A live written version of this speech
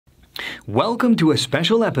Welcome to a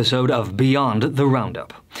special episode of Beyond the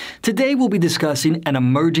Roundup. Today we'll be discussing an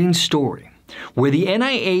emerging story where the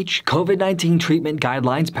NIH COVID-19 Treatment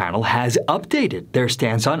Guidelines Panel has updated their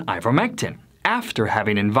stance on ivermectin after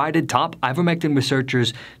having invited top ivermectin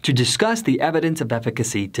researchers to discuss the evidence of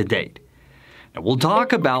efficacy to date. Now, we'll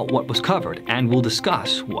talk about what was covered and we'll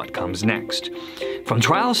discuss what comes next. From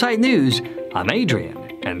TrialSite News, I'm Adrian,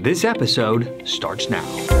 and this episode starts now.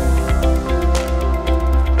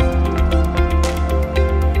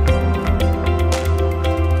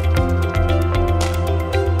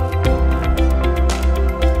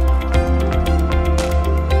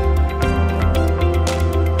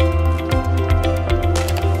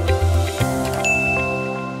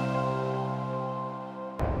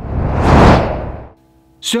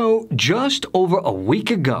 So, just over a week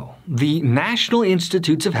ago, the National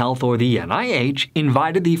Institutes of Health, or the NIH,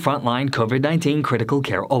 invited the Frontline COVID-19 Critical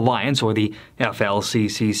Care Alliance, or the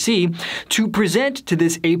FLCCC, to present to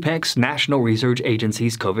this apex National Research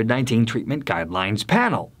Agency's COVID-19 Treatment Guidelines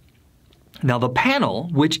panel. Now, the panel,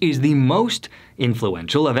 which is the most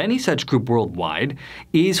influential of any such group worldwide,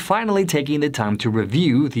 is finally taking the time to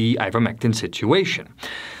review the ivermectin situation.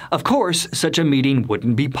 Of course, such a meeting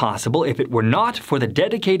wouldn't be possible if it were not for the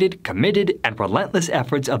dedicated, committed, and relentless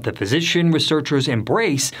efforts of the physician researchers'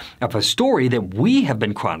 embrace of a story that we have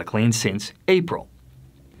been chronicling since April.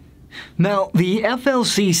 Now, the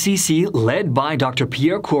FLCCC, led by Dr.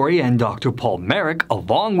 Kory and Dr. Paul Merrick,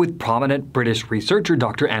 along with prominent British researcher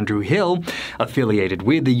Dr. Andrew Hill, affiliated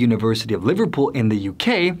with the University of Liverpool in the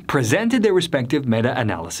UK, presented their respective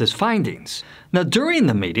meta-analysis findings. Now, during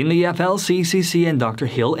the meeting, the FLCCC and Dr.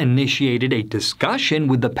 Hill initiated a discussion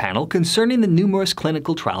with the panel concerning the numerous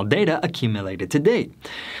clinical trial data accumulated to date.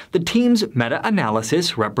 The team's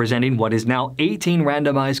meta-analysis, representing what is now 18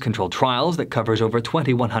 randomized controlled trials that covers over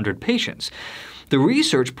 2,100 patients. The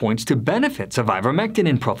research points to benefits of ivermectin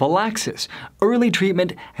in prophylaxis, early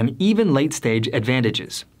treatment, and even late-stage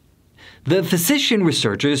advantages. The physician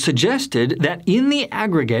researchers suggested that in the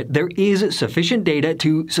aggregate there is sufficient data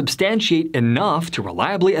to substantiate enough to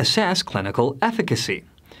reliably assess clinical efficacy.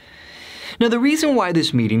 Now, the reason why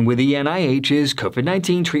this meeting with the NIH's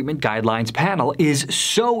COVID-19 Treatment Guidelines panel is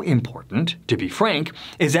so important, to be frank,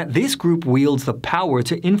 is that this group wields the power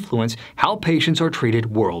to influence how patients are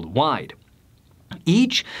treated worldwide.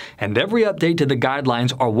 Each and every update to the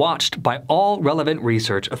guidelines are watched by all relevant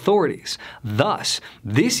research authorities. Thus,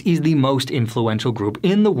 this is the most influential group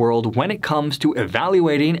in the world when it comes to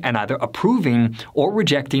evaluating and either approving or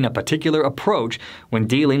rejecting a particular approach when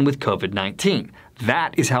dealing with COVID-19.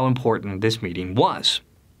 That is how important this meeting was.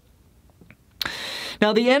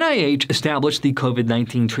 Now, the NIH established the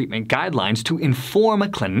COVID-19 treatment guidelines to inform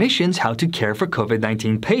clinicians how to care for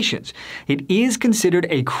COVID-19 patients. It is considered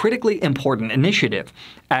a critically important initiative,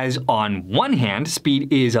 as on one hand,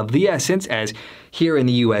 speed is of the essence, as here in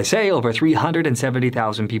the USA, over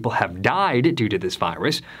 370,000 people have died due to this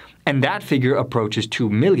virus, and that figure approaches 2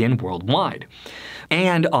 million worldwide.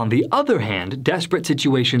 And on the other hand, desperate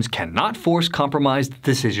situations cannot force compromised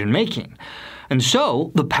decision-making. And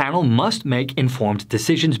so, the panel must make informed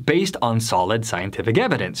decisions based on solid scientific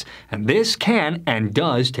evidence, and this can and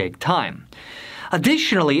does take time.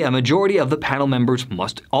 Additionally, a majority of the panel members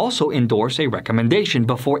must also endorse a recommendation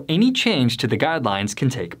before any change to the guidelines can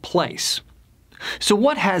take place. So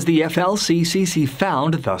what has the FLCCC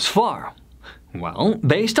found thus far? Well,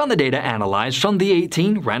 based on the data analyzed from the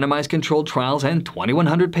 18 randomized controlled trials and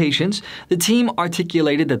 2,100 patients, the team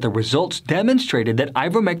articulated that the results demonstrated that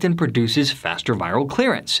ivermectin produces faster viral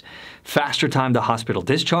clearance, faster time to hospital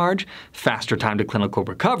discharge, faster time to clinical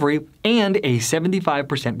recovery, and a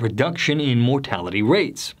 75% reduction in mortality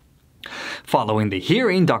rates. Following the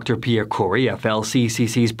hearing, Dr. Kory,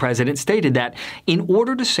 FLCCC's president, stated that in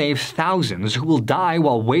order to save thousands who will die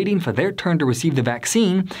while waiting for their turn to receive the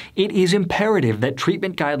vaccine, it is imperative that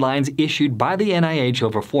treatment guidelines issued by the NIH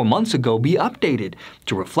over 4 months ago be updated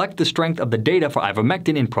to reflect the strength of the data for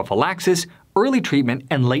ivermectin in prophylaxis, early treatment,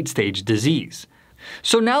 and late-stage disease.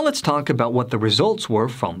 So now let's talk about what the results were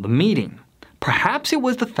from the meeting. Perhaps it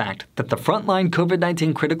was the fact that the Frontline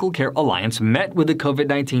COVID-19 Critical Care Alliance met with the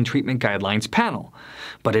COVID-19 Treatment Guidelines panel,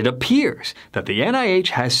 but it appears that the NIH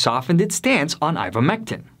has softened its stance on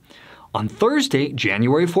ivermectin. On Thursday,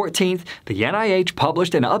 January 14th, the NIH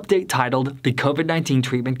published an update titled The COVID-19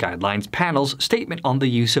 Treatment Guidelines Panel's Statement on the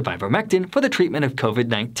Use of Ivermectin for the Treatment of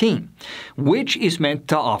COVID-19, which is meant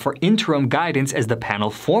to offer interim guidance as the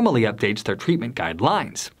panel formally updates their treatment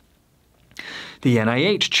guidelines. The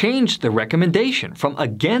NIH changed the recommendation from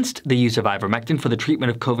against the use of ivermectin for the treatment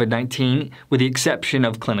of COVID-19, with the exception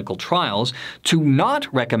of clinical trials, to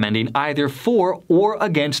not recommending either for or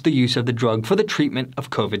against the use of the drug for the treatment of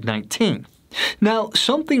COVID-19. Now,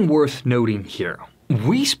 something worth noting here.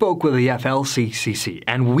 We spoke with the FLCCC,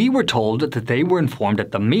 and we were told that they were informed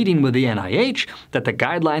at the meeting with the NIH that the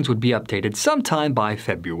guidelines would be updated sometime by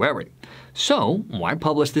February. So, why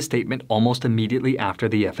publish this statement almost immediately after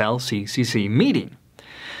the FLCCC meeting?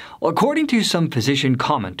 According to some physician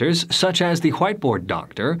commenters, such as the whiteboard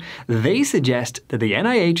doctor, they suggest that the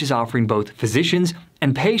NIH is offering both physicians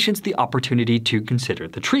and patients the opportunity to consider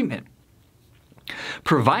the treatment.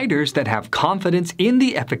 Providers that have confidence in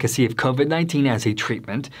the efficacy of COVID-19 as a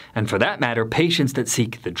treatment, and for that matter patients that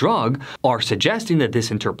seek the drug, are suggesting that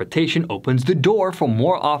this interpretation opens the door for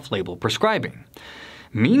more off-label prescribing.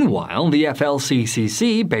 Meanwhile, the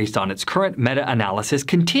FLCCC, based on its current meta-analysis,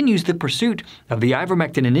 continues the pursuit of the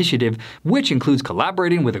Ivermectin initiative, which includes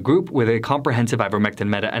collaborating with a group with a comprehensive Ivermectin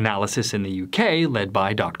meta-analysis in the UK led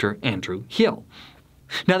by Dr. Andrew Hill.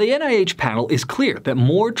 Now, the NIH panel is clear that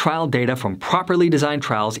more trial data from properly designed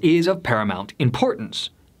trials is of paramount importance.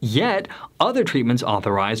 Yet, other treatments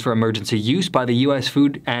authorized for emergency use by the U.S.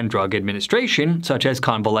 Food and Drug Administration, such as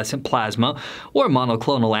convalescent plasma or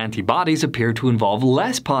monoclonal antibodies, appear to involve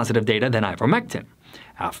less positive data than ivermectin.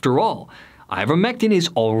 After all, ivermectin is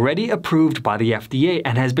already approved by the FDA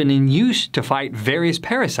and has been in use to fight various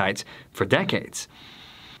parasites for decades.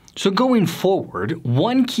 So going forward,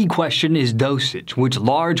 one key question is dosage, which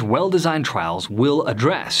large, well-designed trials will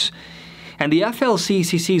address. And the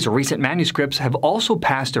FLCCC's recent manuscripts have also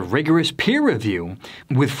passed a rigorous peer review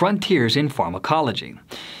with Frontiers in Pharmacology.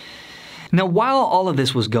 Now, while all of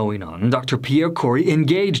this was going on, Dr. Kory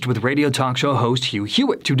engaged with radio talk show host Hugh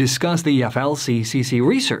Hewitt to discuss the FLCCC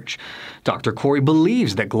research. Dr. Kory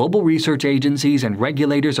believes that global research agencies and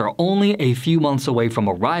regulators are only a few months away from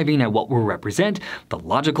arriving at what will represent the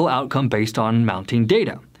logical outcome based on mounting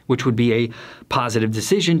data, which would be a positive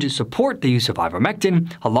decision to support the use of ivermectin,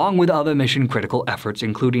 along with other mission-critical efforts,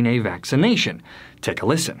 including a vaccination. Take a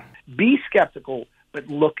listen. Be skeptical, but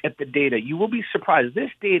look at the data. You will be surprised.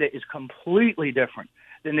 This data is completely different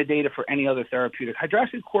than the data for any other therapeutic.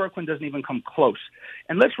 Hydroxychloroquine doesn't even come close.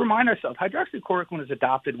 And let's remind ourselves, hydroxychloroquine was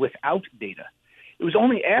adopted without data. It was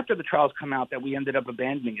only after the trials come out that we ended up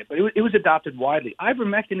abandoning it, but it was adopted widely.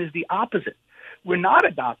 Ivermectin is the opposite. We're not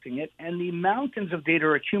adopting it, and the mountains of data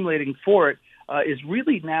are accumulating for it is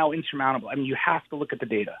really now insurmountable. I mean, you have to look at the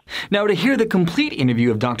data. Now, to hear the complete interview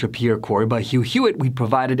of Dr. Kory by Hugh Hewitt, we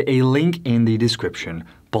provided a link in the description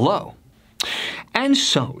below. And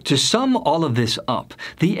so, to sum all of this up,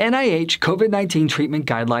 the NIH COVID-19 Treatment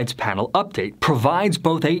Guidelines Panel update provides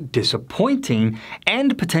both a disappointing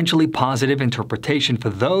and potentially positive interpretation for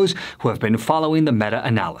those who have been following the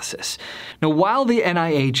meta-analysis. Now, while the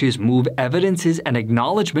NIH's move evidences an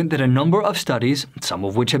acknowledgement that a number of studies, some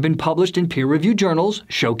of which have been published in peer-reviewed journals,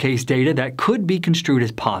 showcase data that could be construed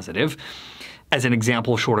as positive, as an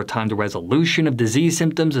example, shorter time to resolution of disease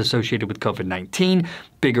symptoms associated with COVID-19,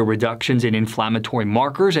 bigger reductions in inflammatory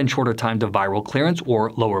markers, and shorter time to viral clearance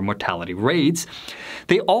or lower mortality rates.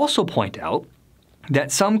 They also point out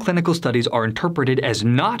that some clinical studies are interpreted as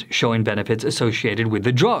not showing benefits associated with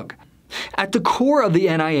the drug. At the core of the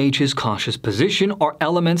NIH's cautious position are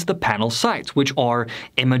elements the panel cites, which are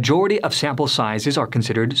a majority of sample sizes are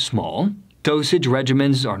considered small, dosage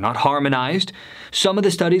regimens are not harmonized, some of the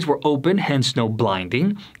studies were open, hence no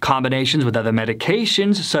blinding, combinations with other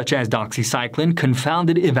medications such as doxycycline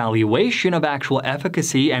confounded evaluation of actual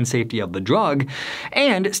efficacy and safety of the drug,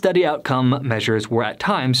 and study outcome measures were at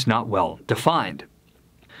times not well defined.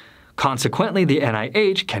 Consequently, the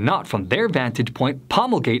NIH cannot, from their vantage point,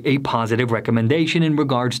 promulgate a positive recommendation in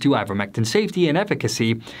regards to ivermectin safety and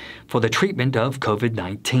efficacy for the treatment of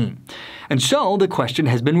COVID-19. And so the question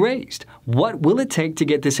has been raised: what will it take to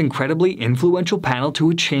get this incredibly influential panel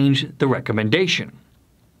to change the recommendation?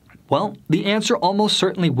 Well, the answer almost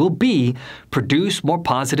certainly will be produce more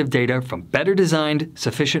positive data from better designed,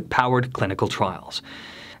 sufficient powered clinical trials.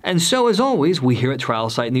 And so, as always, we here at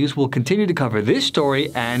TrialSite News will continue to cover this story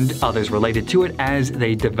and others related to it as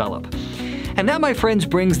they develop. And that, my friends,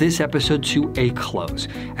 brings this episode to a close.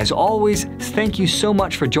 As always, thank you so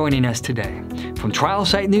much for joining us today. From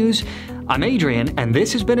TrialSite News, I'm Adrian, and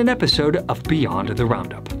this has been an episode of Beyond the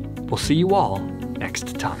Roundup. We'll see you all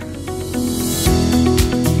next time.